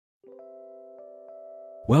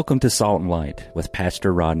Welcome to Salt and Light with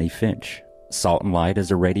Pastor Rodney Finch. Salt and Light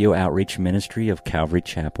is a radio outreach ministry of Calvary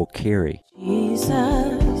Chapel, Cary. Jesus,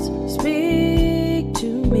 speak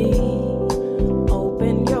to me.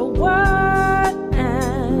 Open your word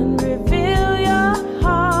and reveal your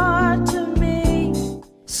heart to me.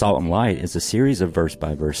 Salt and Light is a series of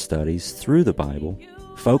verse-by-verse studies through the Bible,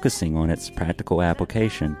 focusing on its practical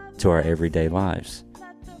application to our everyday lives.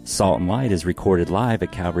 Salt and Light is recorded live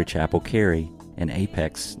at Calvary Chapel, Cary in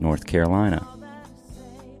Apex, North Carolina.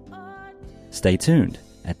 Stay tuned.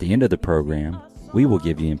 At the end of the program, we will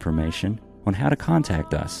give you information on how to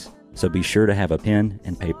contact us, so be sure to have a pen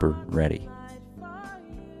and paper ready.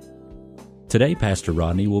 Today, Pastor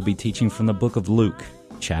Rodney will be teaching from the book of Luke,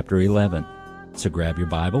 chapter 11. So grab your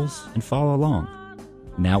Bibles and follow along.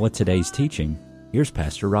 Now with today's teaching, here's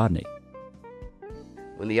Pastor Rodney.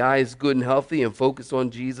 When the eye is good and healthy and focused on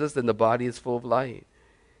Jesus, then the body is full of light.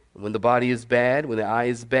 And when the body is bad, when the eye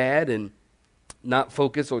is bad and not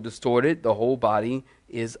focused or distorted, the whole body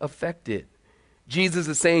is affected. Jesus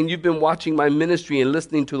is saying, you've been watching my ministry and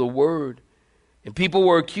listening to the word. And people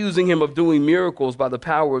were accusing him of doing miracles by the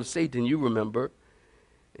power of Satan, you remember.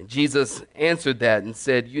 And Jesus answered that and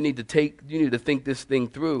said, you need to think this thing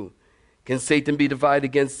through. Can Satan be divided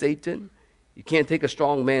against Satan? You can't take a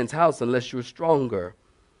strong man's house unless you're stronger.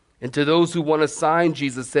 And to those who want a sign,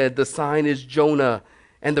 Jesus said, the sign is Jonah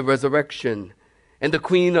and the resurrection. And the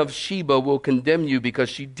queen of Sheba will condemn you because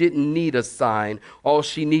she didn't need a sign. All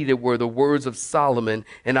she needed were the words of Solomon,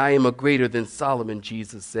 and I am a greater than Solomon,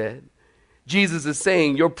 Jesus said. Jesus is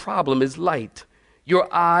saying your problem is light. Your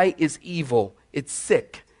eye is evil. It's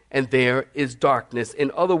sick. And there is darkness.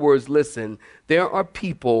 In other words, listen, there are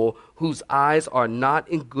people whose eyes are not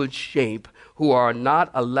in good shape, who are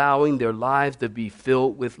not allowing their lives to be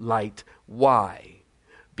filled with light. Why?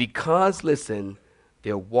 Because, listen,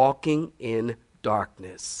 they're walking in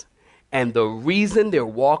darkness. And the reason they're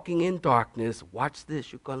walking in darkness, watch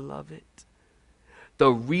this, you're going to love it. The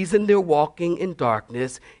reason they're walking in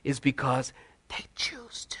darkness is because they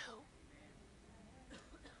choose to.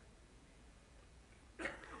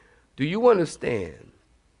 Do you understand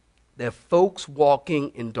that folks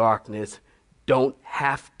walking in darkness don't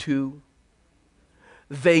have to?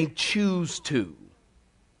 They choose to.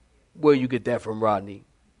 Where you get that from, Rodney?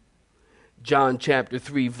 John chapter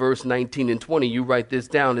 3, verse 19 and 20, you write this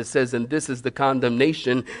down. It says, and this is the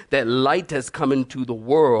condemnation, that light has come into the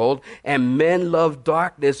world, and men love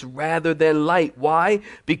darkness rather than light. Why?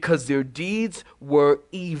 Because their deeds were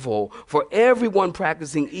evil. For everyone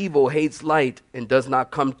practicing evil hates light and does not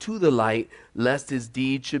come to the light, lest his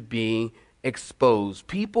deed should be exposed.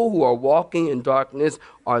 People who are walking in darkness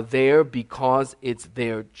are there because it's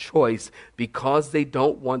their choice, because they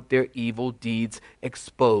don't want their evil deeds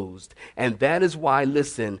exposed. And that is why,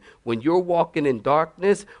 listen, when you're walking in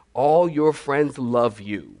darkness, all your friends love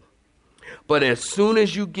you. But as soon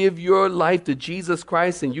as you give your life to Jesus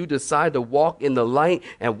Christ and you decide to walk in the light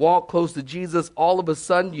and walk close to Jesus, all of a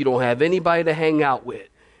sudden you don't have anybody to hang out with.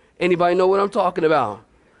 Anybody know what I'm talking about?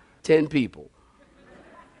 10 people.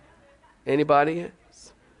 Anybody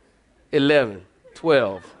else? 11,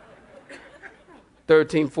 12,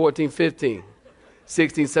 13, 14, 15,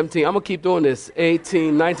 16, 17. I'm going to keep doing this.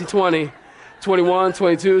 18, 19, 20, 21,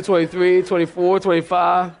 22, 23, 24,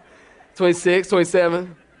 25, 26,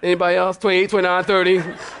 27. Anybody else? 28, 29, 30,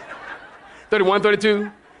 31,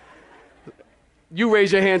 32. You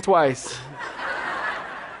raise your hand twice.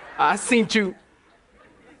 I seen you.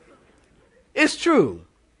 It's true.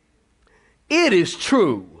 It is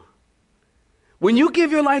true. When you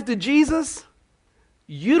give your life to Jesus,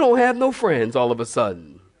 you don't have no friends all of a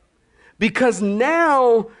sudden. Because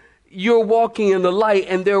now you're walking in the light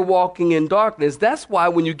and they're walking in darkness. That's why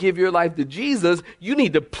when you give your life to Jesus, you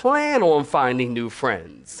need to plan on finding new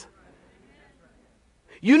friends.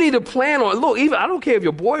 You need to plan on, look, even I don't care if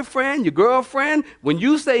your boyfriend, your girlfriend, when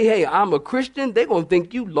you say, hey, I'm a Christian, they're going to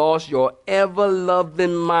think you lost your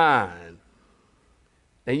ever-loving mind.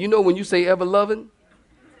 And you know when you say ever-loving,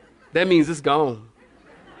 that means it's gone.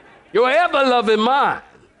 Your ever-loving mind.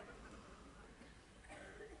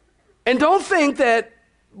 And don't think that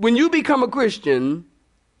when you become a Christian,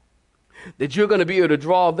 that you're going to be able to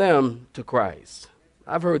draw them to Christ.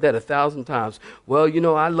 I've heard that 1,000 times. Well,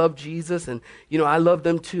 I love Jesus and, I love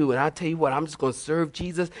them too. And I tell you what, I'm just going to serve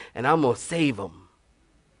Jesus and I'm going to save them.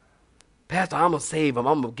 Pastor, I'm going to save them.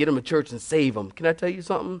 I'm going to get them to church and save them. Can I tell you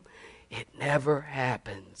something? It never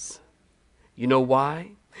happens. You know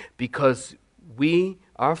why? Because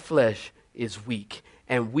our flesh is weak,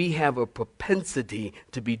 and we have a propensity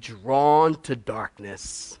to be drawn to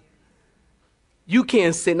darkness. You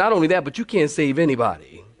can't save, not only that, but you can't save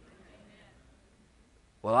anybody.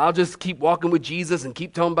 Well, I'll just keep walking with Jesus and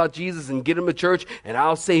keep telling about Jesus and get him to church and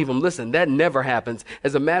I'll save him. Listen, that never happens.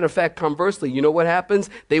 As a matter of fact, conversely, you know what happens?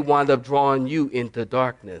 They wind up drawing you into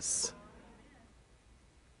darkness.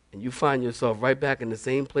 And you find yourself right back in the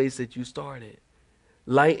same place that you started.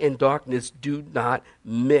 Light and darkness do not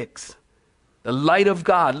mix. The light of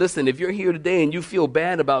God, listen, if you're here today and you feel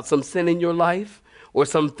bad about some sin in your life or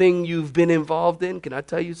something you've been involved in, can I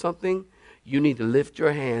tell you something? You need to lift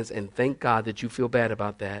your hands and thank God that you feel bad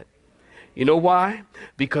about that. You know why?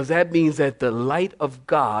 Because that means that the light of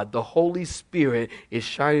God, the Holy Spirit, is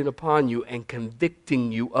shining upon you and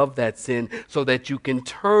convicting you of that sin so that you can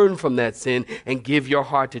turn from that sin and give your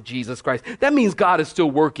heart to Jesus Christ. That means God is still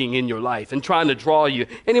working in your life and trying to draw you.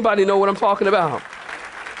 Anybody know what I'm talking about?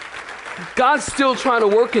 God's still trying to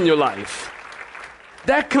work in your life.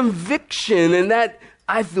 That conviction and that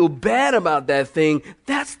I feel bad about that thing,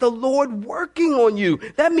 that's the Lord working on you.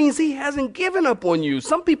 That means he hasn't given up on you.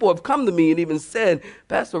 Some people have come to me and even said,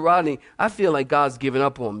 Pastor Rodney, I feel like God's given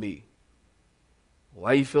up on me.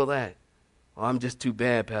 Why you feel that? Oh, I'm just too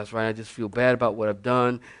bad, Pastor Rodney. I just feel bad about what I've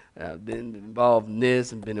done. I've been involved in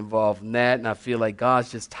this and been involved in that, and I feel like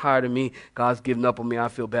God's just tired of me. God's given up on me. I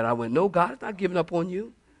feel bad. I went, no, God's not giving up on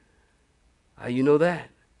you. How you know that?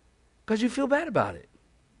 Because you feel bad about it.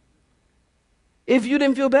 If you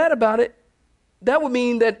didn't feel bad about it, that would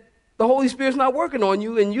mean that the Holy Spirit's not working on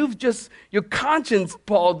you and your conscience,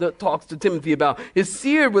 Paul talks to Timothy about, is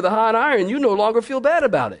seared with a hot iron. You no longer feel bad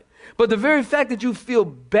about it. But the very fact that you feel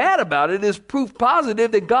bad about it is proof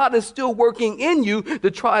positive that God is still working in you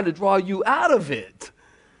to try to draw you out of it.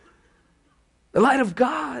 The light of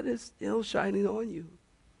God is still shining on you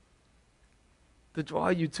to draw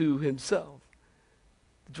you to himself,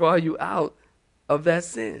 to draw you out of that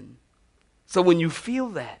sin. So when you feel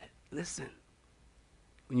that, listen,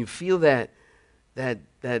 when you feel that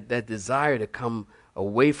desire to come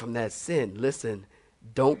away from that sin, listen,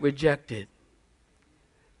 don't reject it.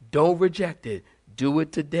 Don't reject it. Do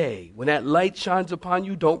it today. When that light shines upon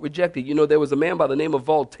you, don't reject it. You know, there was a man by the name of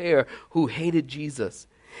Voltaire who hated Jesus.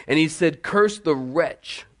 And he said, curse the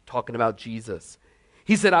wretch, talking about Jesus.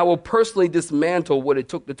 He said, I will personally dismantle what it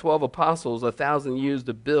took the 12 apostles 1,000 years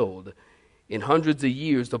to build. In hundreds of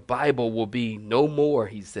years, the Bible will be no more,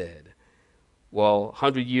 he said. Well,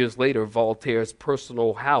 100 years later, Voltaire's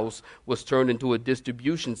personal house was turned into a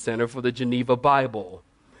distribution center for the Geneva Bible.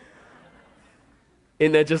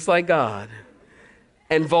 Isn't that just like God?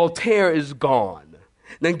 And Voltaire is gone.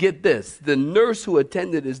 Now get this. The nurse who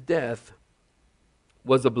attended his death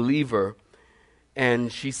was a believer,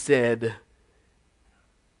 and she said,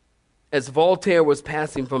 as Voltaire was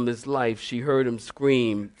passing from this life, she heard him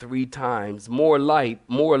scream 3 times, more light,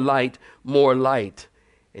 more light, more light.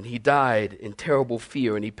 And he died in terrible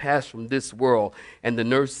fear, and he passed from this world. And the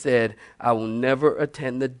nurse said, I will never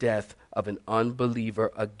attend the death of an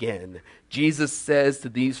unbeliever again. Jesus says to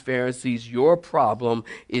these Pharisees, your problem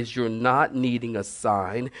is you're not needing a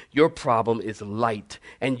sign. Your problem is light,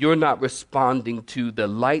 and you're not responding to the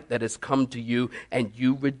light that has come to you, and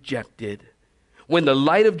you reject it. When the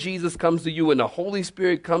light of Jesus comes to you and the Holy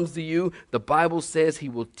Spirit comes to you, the Bible says he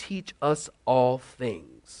will teach us all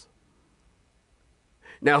things.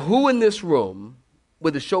 Now, who in this room,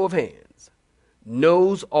 with a show of hands,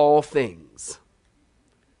 knows all things?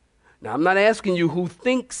 Now, I'm not asking you who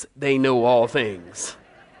thinks they know all things,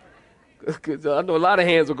 because I know a lot of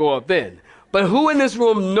hands will go up then. But who in this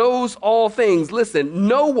room knows all things? Listen,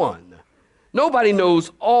 no one. Nobody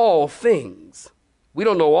knows all things. We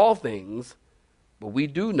don't know all things. But we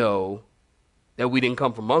do know that we didn't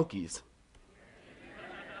come from monkeys.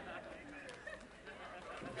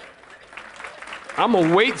 I'm going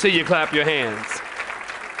to wait till you clap your hands.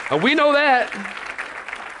 And we know that.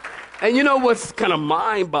 And you know what's kind of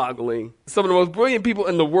mind-boggling? Some of the most brilliant people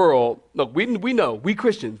in the world, look, we know, we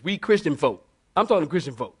Christians, we Christian folk. I'm talking to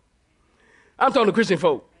Christian folk.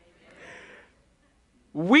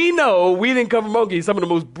 We know we didn't come from monkeys. Some of the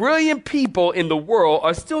most brilliant people in the world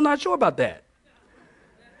are still not sure about that.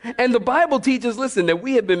 And the Bible teaches, listen, that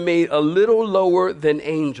we have been made a little lower than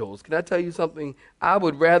angels. Can I tell you something? I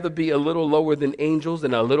would rather be a little lower than angels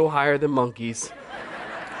than a little higher than monkeys.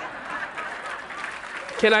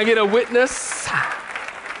 Can I get a witness?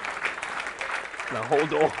 Now,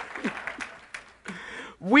 hold on.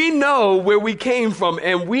 We know where we came from,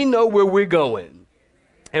 and we know where we're going.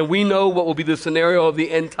 And we know what will be the scenario of the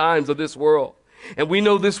end times of this world. And we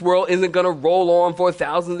know this world isn't going to roll on for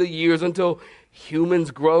thousands of years until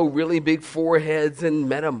humans grow really big foreheads and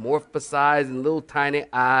metamorphosize and little tiny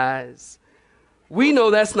eyes. We know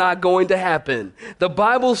that's not going to happen. The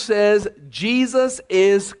Bible says Jesus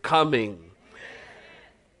is coming.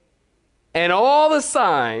 And all the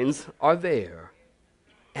signs are there.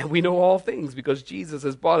 And we know all things because Jesus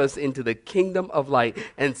has brought us into the kingdom of light.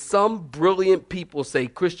 And some brilliant people say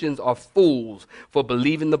Christians are fools for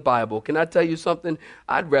believing the Bible. Can I tell you something?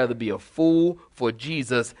 I'd rather be a fool for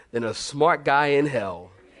Jesus than a smart guy in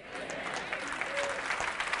hell.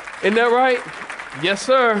 Isn't that right? Yes,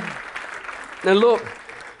 sir. Now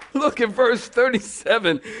look at verse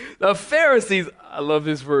 37. The Pharisees, I love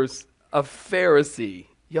this verse. A Pharisee,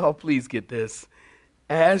 y'all please get this,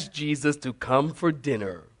 asked Jesus to come for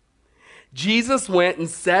dinner. Jesus went and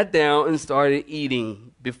sat down and started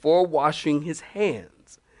eating before washing his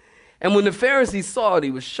hands. And when the Pharisee saw it,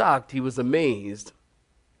 he was shocked. He was amazed.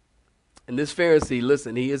 And this Pharisee,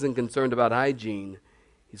 listen, he isn't concerned about hygiene.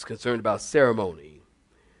 He's concerned about ceremony.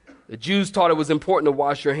 The Jews taught it was important to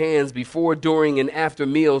wash your hands before, during, and after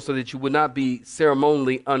meals so that you would not be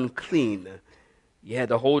ceremonially unclean. You had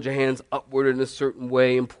to hold your hands upward in a certain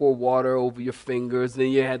way and pour water over your fingers. And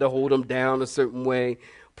then you had to hold them down a certain way,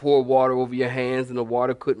 pour water over your hands, and the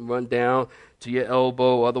water couldn't run down to your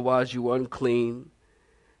elbow, otherwise you were unclean.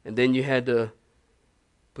 And then you had to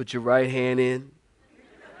put your right hand in,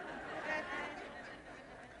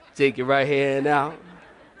 take your right hand out.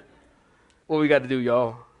 What we got to do,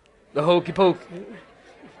 y'all? The hokey pokey.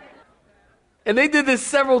 And they did this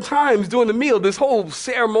several times during the meal, this whole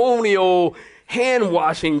ceremonial hand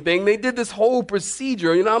washing thing. They did this whole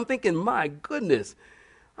procedure. You know, I'm thinking, my goodness,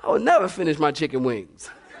 I would never finish my chicken wings.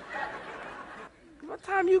 By the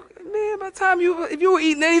time you, if you were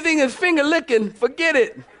eating anything that's finger licking, forget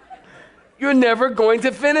it. You're never going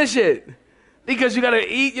to finish it. Because you got to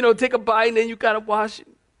eat, you know, take a bite, and then you got to wash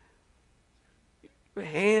your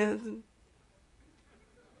hands.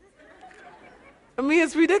 I mean,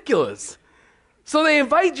 it's ridiculous. So they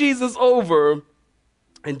invite Jesus over,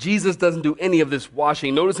 and Jesus doesn't do any of this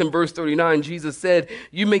washing. Notice in verse 39, Jesus said,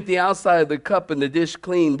 "You make the outside of the cup and the dish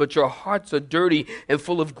clean, but your hearts are dirty and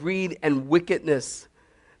full of greed and wickedness."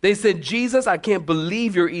 They said, "Jesus, I can't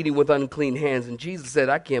believe you're eating with unclean hands." And Jesus said,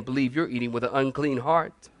 "I can't believe you're eating with an unclean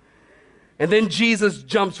heart." And then Jesus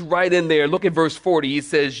jumps right in there. Look at verse 40. He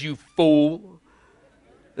says, "You fool."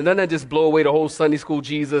 And doesn't that just blow away the whole Sunday school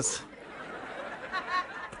Jesus?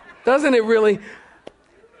 Doesn't it really?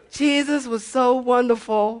 Jesus was so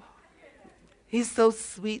wonderful. He's so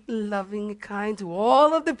sweet and loving and kind to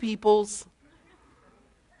all of the peoples.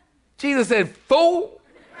 Jesus said, "Fool."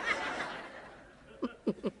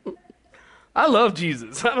 I love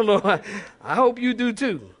Jesus. I don't know. I hope you do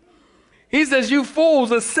too. He says, "You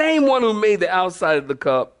fools, the same one who made the outside of the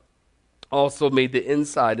cup also made the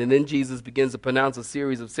inside." And then Jesus begins to pronounce a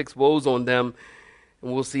series of 6 woes on them.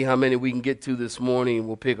 And we'll see how many we can get to this morning.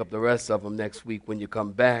 We'll pick up the rest of them next week when you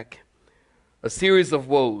come back. A series of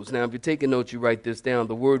woes. Now, if you're taking notes, you write this down.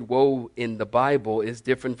 The word woe in the Bible is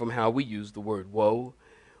different from how we use the word woe.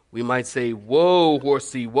 We might say, "Whoa,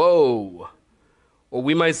 horsey, whoa." Or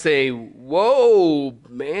we might say, "Whoa,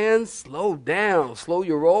 man, slow down, slow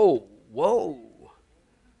your roll, whoa."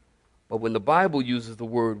 But when the Bible uses the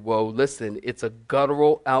word woe, listen, it's a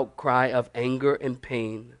guttural outcry of anger and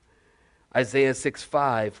pain. Isaiah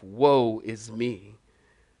 6:5, "Woe is me."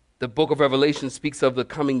 The book of Revelation speaks of the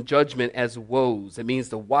coming judgment as woes. It means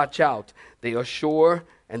to watch out. They are sure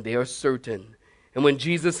and they are certain. And when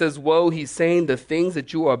Jesus says woe, he's saying the things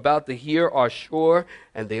that you are about to hear are sure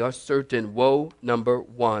and they are certain. Woe number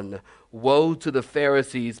 1. Woe to the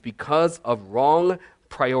Pharisees because of wrong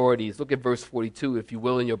priorities. Look at verse 42, if you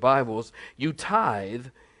will, in your Bibles. "You tithe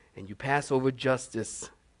and you pass over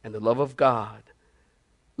justice and the love of God."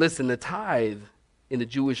 Listen, the tithe in the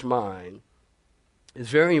Jewish mind is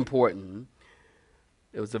very important.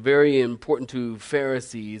 It was very important to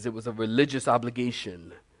Pharisees. It was a religious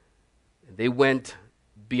obligation. They went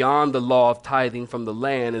beyond the law of tithing from the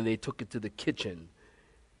land and they took it to the kitchen.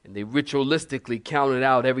 And they ritualistically counted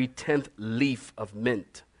out every 10th leaf of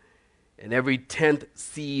mint and every 10th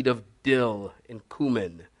seed of dill and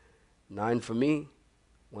cumin. 9 for me,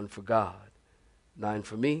 1 for God. 9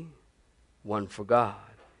 for me, 1 for God.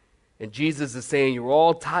 And Jesus is saying you're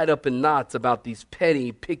all tied up in knots about these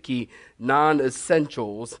petty, picky,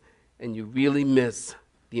 non-essentials, and you really miss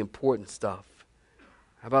the important stuff.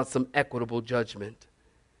 How about some equitable judgment?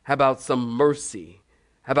 How about some mercy?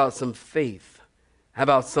 How about some faith? How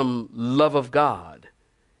about some love of God?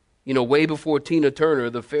 You know, way before Tina Turner,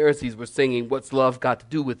 the Pharisees were singing, "What's love got to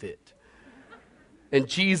do with it?" And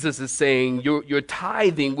Jesus is saying your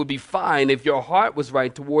tithing would be fine if your heart was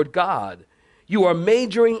right toward God. You are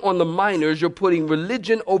majoring on the minors. You're putting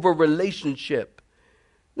religion over relationship.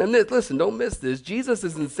 Now, listen, don't miss this. Jesus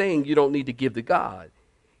isn't saying you don't need to give to God.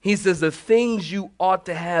 He says the things you ought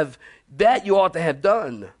to have, that you ought to have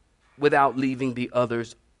done without leaving the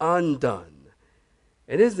others undone.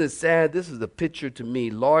 And isn't it sad? This is a picture to me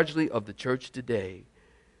largely of the church today.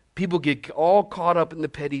 People get all caught up in the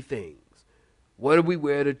petty things. What do we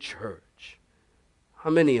wear to church? How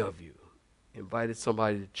many of you invited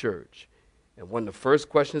somebody to church, and one of the first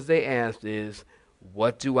questions they asked is,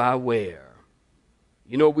 what do I wear?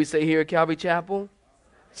 You know what we say here at Calvary Chapel?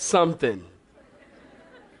 Something.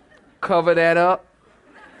 Cover that up.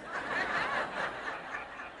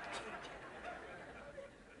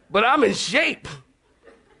 But I'm in shape.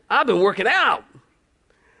 I've been working out.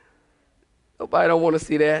 Nobody don't want to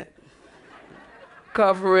see that.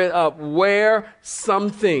 Cover it up. Wear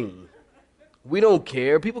something. We don't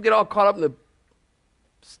care. People get all caught up in the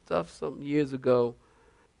stuff some years ago.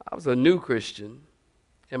 I was a new Christian,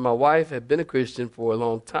 and my wife had been a Christian for a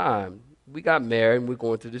long time. We got married, and we're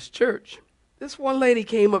going to this church. This one lady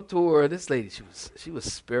came up to her. This lady, she was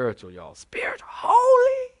spiritual, y'all. Spiritual,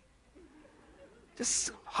 holy.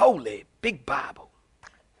 Just holy, big Bible.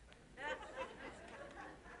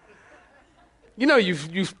 You know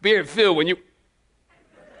you spirit-filled when you...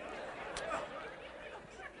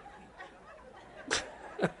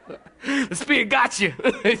 The Spirit got you.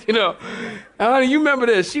 You know. And honey, you remember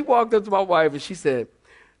this. She walked up to my wife and she said,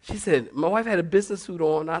 my wife had a business suit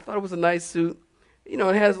on. I thought it was a nice suit. You know,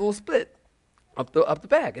 it has a little split up the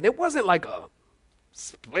back. And it wasn't like a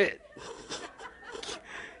split.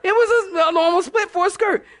 It was a normal split for a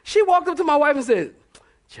skirt. She walked up to my wife and said,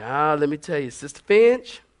 child, let me tell you, Sister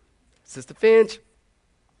Finch, Sister Finch,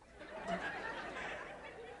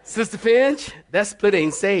 that split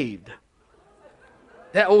ain't saved.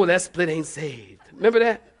 That split ain't saved. Remember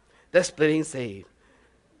that? That split ain't saved.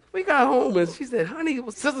 We got home and she said, honey,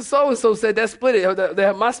 Sister So-and-so said that split,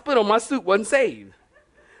 that my split on my suit wasn't saved.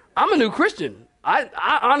 I'm a new Christian. I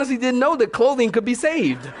honestly didn't know that clothing could be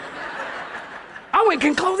saved. I went,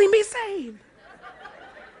 can clothing be saved?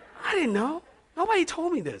 I didn't know. Nobody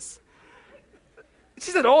told me this.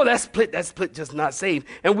 She said, that split just not saved.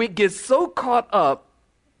 And we get so caught up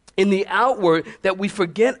in the outward that we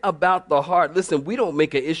forget about the heart. Listen, we don't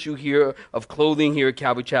make an issue here of clothing here at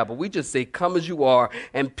Calvary Chapel. We just say, come as you are.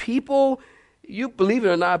 And people, you believe it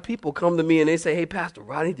or not, people come to me and they say, hey, Pastor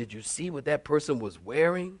Rodney, did you see what that person was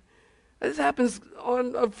wearing? This happens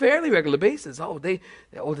on a fairly regular basis.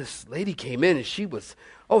 This lady came in and she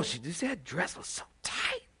that dress was so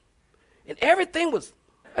tight. And everything was...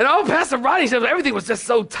 And Pastor Rodney said everything was just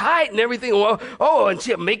so tight and everything. And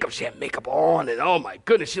she had makeup on, and oh my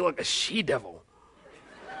goodness, she looked like a she-devil.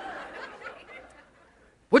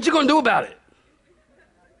 What you gonna do about it?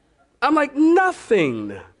 I'm like,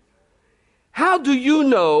 nothing. How do you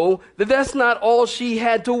know that that's not all she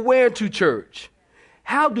had to wear to church?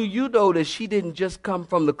 How do you know that she didn't just come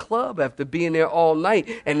from the club after being there all night,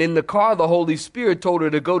 and in the car the Holy Spirit told her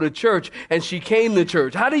to go to church, and she came to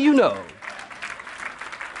church? How do you know?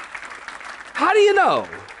 How do you know?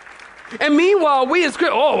 And meanwhile, we as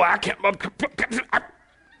Christians,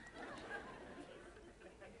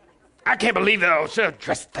 I can't believe that she's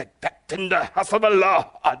dressed like that in the house of the Lord.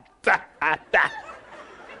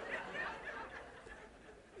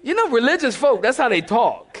 You know, religious folk, that's how they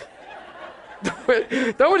talk.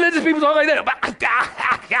 Don't religious people talk like that?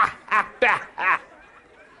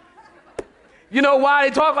 You know why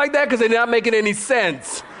they talk like that? Because they're not making any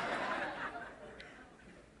sense.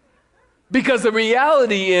 Because the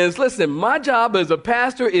reality is, listen, my job as a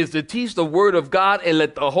pastor is to teach the Word of God and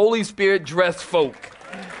let the Holy Spirit dress folk.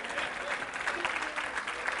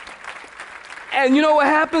 And you know what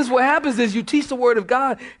happens? What happens is you teach the Word of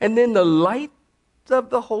God, and then the light of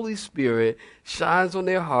the Holy Spirit shines on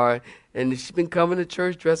their heart, and she's been coming to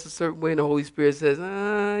church dressed a certain way, and the Holy Spirit says,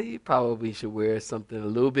 you probably should wear something a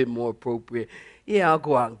little bit more appropriate. Yeah, I'll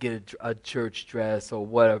go out and get a church dress or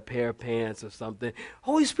what, a pair of pants or something.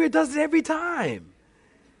 Holy Spirit does it every time.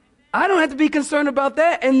 I don't have to be concerned about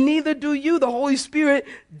that, and neither do you. The Holy Spirit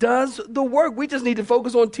does the work. We just need to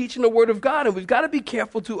focus on teaching the Word of God, and we've got to be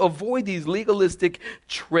careful to avoid these legalistic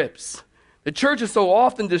trips. The church is so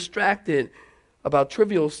often distracted about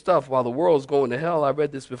trivial stuff while the world's going to hell. I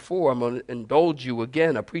read this before. I'm going to indulge you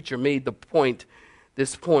again. A preacher made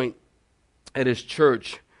this point at his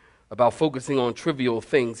church about focusing on trivial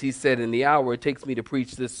things. He said, in the hour it takes me to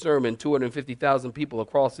preach this sermon, 250,000 people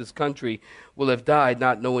across this country will have died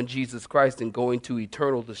not knowing Jesus Christ and going to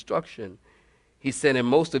eternal destruction. He said, and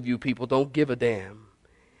most of you people don't give a damn.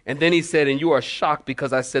 And then he said, and you are shocked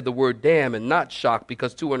because I said the word damn, and not shocked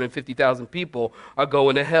because 250,000 people are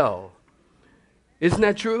going to hell. Isn't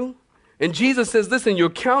that true? And Jesus says, listen, you're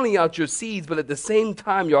counting out your seeds, but at the same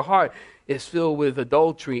time, your heart is filled with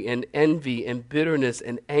adultery and envy and bitterness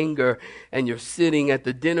and anger, and you're sitting at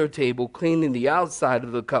the dinner table cleaning the outside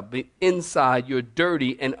of the cup, but inside you're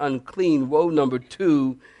dirty and unclean. Woe number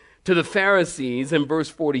 2 to the Pharisees in verse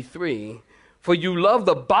 43. For you love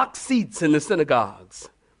the box seats in the synagogues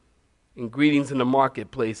and greetings in the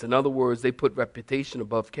marketplace. In other words, they put reputation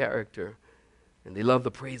above character. And they love the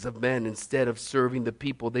praise of men instead of serving the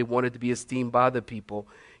people. They wanted to be esteemed by the people.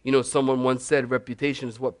 You know, someone once said reputation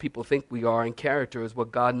is what people think we are, and character is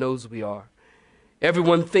what God knows we are.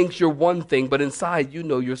 Everyone thinks you're one thing, but inside you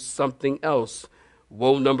know you're something else.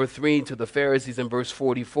 Woe number 3 to the Pharisees in verse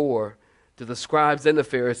 44. To the scribes and the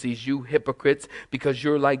Pharisees, you hypocrites, because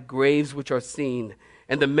you're like graves which are seen,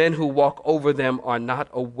 and the men who walk over them are not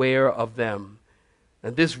aware of them.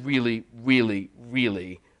 And this really, really,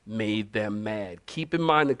 really made them mad. Keep in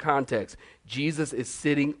mind the context. Jesus is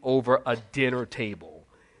sitting over a dinner table.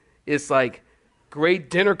 It's like, great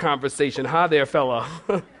dinner conversation. Hi there, fella.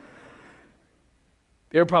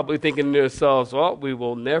 They're probably thinking to themselves, well, we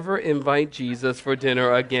will never invite Jesus for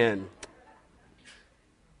dinner again.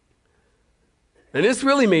 And this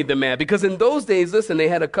really made them mad because in those days, listen, they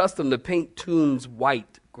had a custom to paint tombs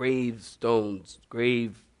white, grave tombs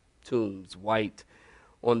white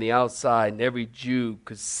on the outside, and every Jew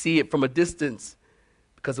could see it from a distance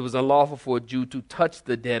because it was unlawful for a Jew to touch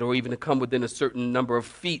the dead or even to come within a certain number of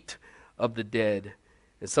feet of the dead.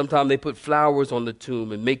 And sometimes they put flowers on the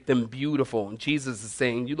tomb and make them beautiful. And Jesus is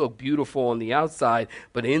saying, you look beautiful on the outside,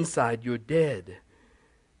 but inside you're dead.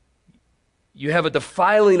 You have a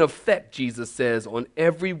defiling effect, Jesus says, on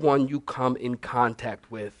everyone you come in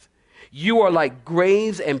contact with. You are like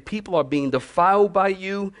graves, and people are being defiled by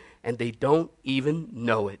you, and they don't even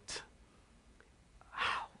know it.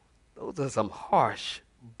 Wow, those are some harsh,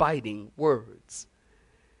 biting words.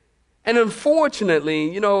 And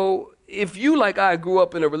unfortunately, you know, if you, like I, grew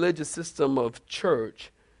up in a religious system of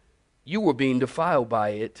church, you were being defiled by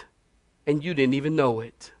it, and you didn't even know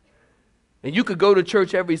it. And you could go to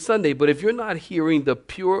church every Sunday, but if you're not hearing the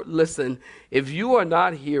pure, listen, if you are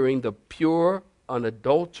not hearing the pure,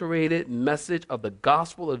 unadulterated message of the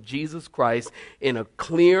gospel of Jesus Christ in a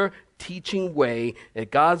clear, teaching way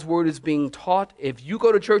that God's word is being taught, if you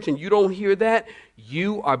go to church and you don't hear that,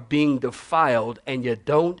 you are being defiled and you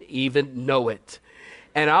don't even know it.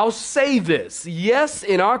 And I'll say this, yes,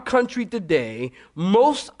 in our country today,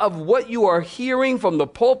 most of what you are hearing from the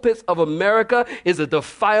pulpits of America is a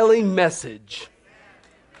defiling message.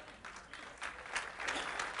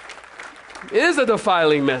 It is a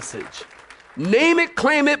defiling message. Name it,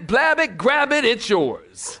 claim it, blab it, grab it, it's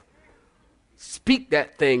yours. Speak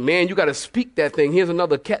that thing, man. You got to speak that thing. Here's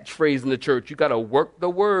another catchphrase in the church. You got to work the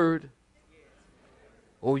word.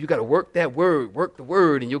 Oh, you got to work that word, work the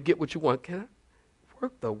word, and you'll get what you want. Can I?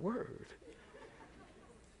 Work the word.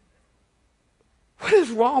 What is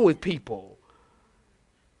wrong with people?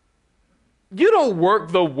 You don't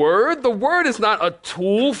work the word. The word is not a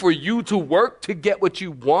tool for you to work to get what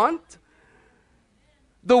you want.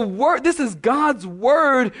 The word, this is God's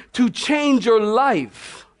word to change your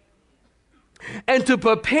life and to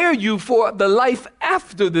prepare you for the life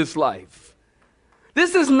after this life.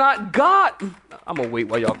 This is not God. I'm going to wait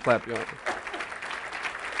while y'all clap, y'all.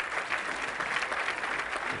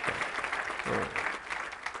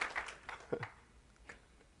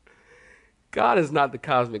 God is not the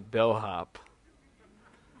cosmic bellhop.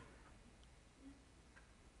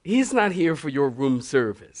 He's not here for your room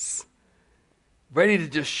service, ready to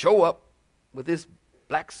just show up with his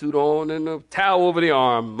black suit on and a towel over the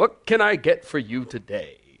arm. What can I get for you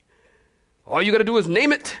today? All you got to do is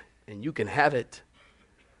name it, and you can have it.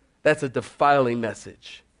 That's a defiling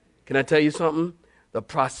message. Can I tell you something? The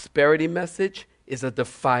prosperity message is a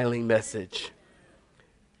defiling message.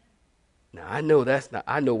 Now, I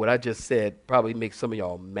know what I just said probably makes some of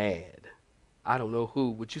y'all mad. I don't know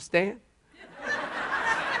who. Would you stand?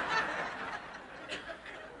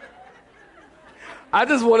 I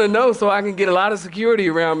just want to know so I can get a lot of security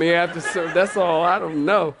around me after service. That's all. I don't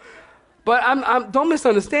know. But don't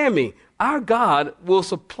misunderstand me. Our God will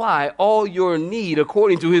supply all your need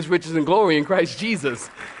according to his riches and glory in Christ Jesus.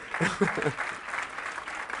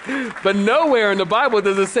 But nowhere in the Bible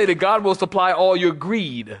does it say that God will supply all your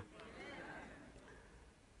greed.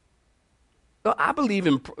 No,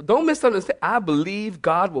 don't misunderstand. I believe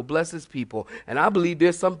God will bless his people. And I believe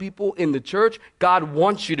there's some people in the church, God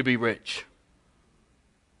wants you to be rich.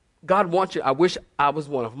 God wants you. I wish I was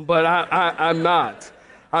one of them, but I'm not.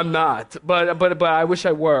 I'm not. But I wish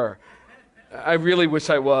I were. I really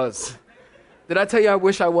wish I was. Did I tell you I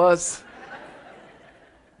wish I was?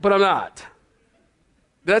 But I'm not.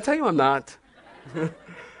 Did I tell you I'm not?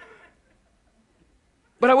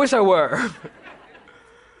 But I wish I were.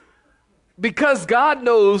 Because God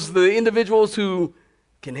knows the individuals who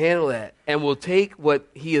can handle that and will take what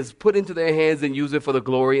he has put into their hands and use it for the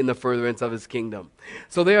glory and the furtherance of his kingdom.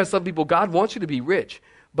 So there are some people, God wants you to be rich,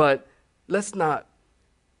 but let's not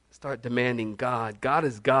start demanding God. God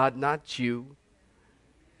is God, not you.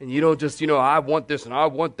 And you don't just, I want this and I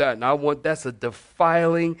want that and I want that's a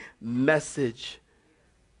defiling message.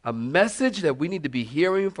 A message that we need to be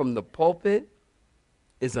hearing from the pulpit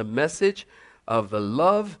is a message of the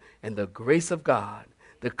love and the grace of God,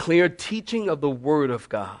 the clear teaching of the Word of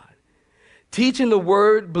God. Teaching the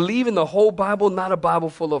Word, believe in the whole Bible, not a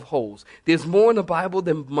Bible full of holes. There's more in the Bible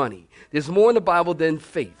than money. There's more in the Bible than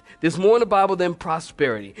faith. There's more in the Bible than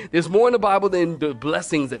prosperity. There's more in the Bible than the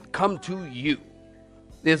blessings that come to you.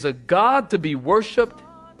 There's a God to be worshiped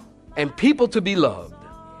and people to be loved.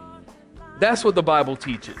 That's what the Bible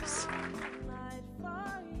teaches.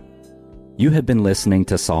 You have been listening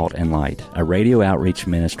to Salt and Light, a radio outreach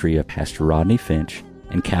ministry of Pastor Rodney Finch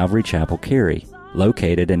and Calvary Chapel, Cary,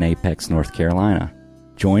 located in Apex, North Carolina.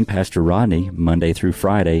 Join Pastor Rodney Monday through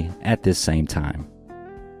Friday at this same time.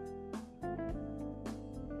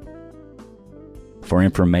 For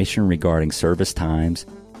information regarding service times,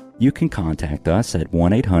 you can contact us at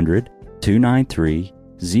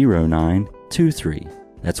 1-800-293-0923.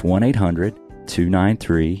 That's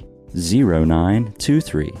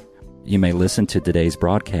 1-800-293-0923. You may listen to today's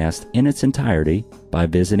broadcast in its entirety by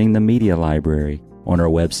visiting the media library on our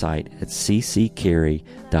website at cccary.org.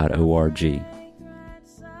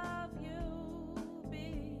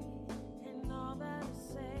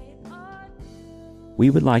 We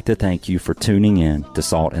would like to thank you for tuning in to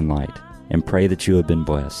Salt and Light and pray that you have been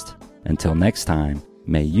blessed. Until next time,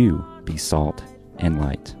 may you be salt and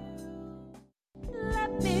light.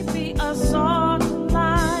 Let me be a salt.